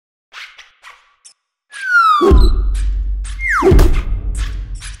Hey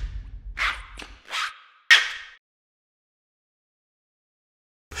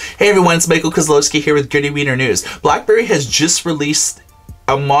everyone, it's Michael Kozlowski here with Goody Reader News. Blackberry has just released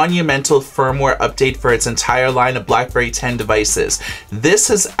a monumental firmware update for its entire line of Blackberry 10 devices. This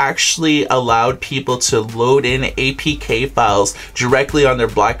has actually allowed people to load in APK files directly on their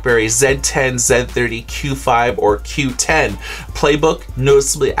Blackberry Z10, Z30, Q5, or Q10. Playbook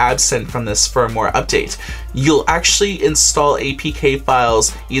noticeably absent from this firmware update. You'll actually install APK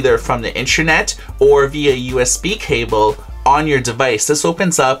files either from the internet or via USB cable on your device. This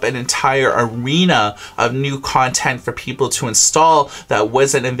opens up an entire arena of new content for people to install that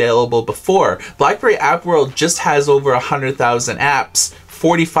wasn't available before. Blackberry App World just has over 100,000 apps.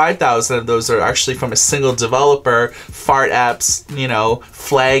 45,000 of those are actually from a single developer, fart apps, you know,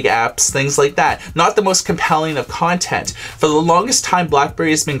 flag apps, things like that. Not the most compelling of content. For the longest time, Blackberry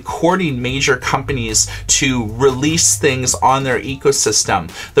has been courting major companies to release things on their ecosystem.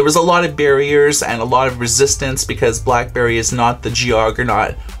 There was a lot of barriers and a lot of resistance because Blackberry is not the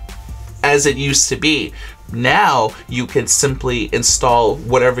juggernaut as it used to be. Now you can simply install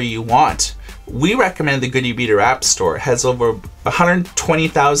whatever you want. We recommend the Goody Reader App Store. It has over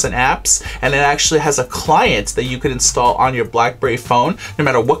 120,000 apps, and it actually has a client that you can install on your Blackberry phone no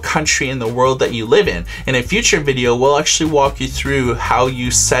matter what country in the world that you live in. In a future video, we'll actually walk you through how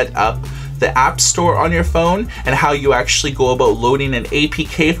you set up the App Store on your phone and how you actually go about loading an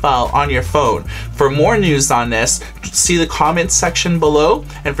APK file on your phone. For more news on this, see the comments section below.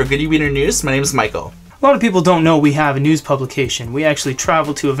 And for Goody Reader News, my name is Michael. A lot of people don't know we have a news publication. We actually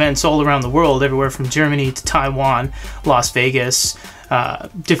travel to events all around the world, everywhere from Germany to Taiwan, Las Vegas,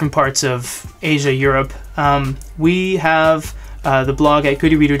 different parts of Asia, Europe. We have the blog at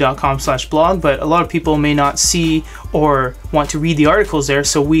goodyreader.com/blog, but a lot of people may not see or want to read the articles there,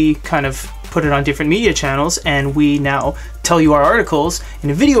 so we kind of put it on different media channels, and we now tell you our articles in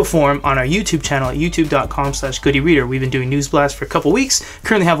a video form on our YouTube channel at youtube.com/goodyreader. We've been doing News Blast for a couple weeks,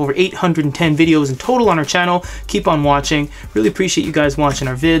 currently have over 810 videos in total on our channel. Keep on watching. Really appreciate you guys watching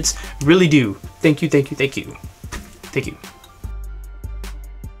our vids. Really do. Thank you, thank you, thank you. Thank you.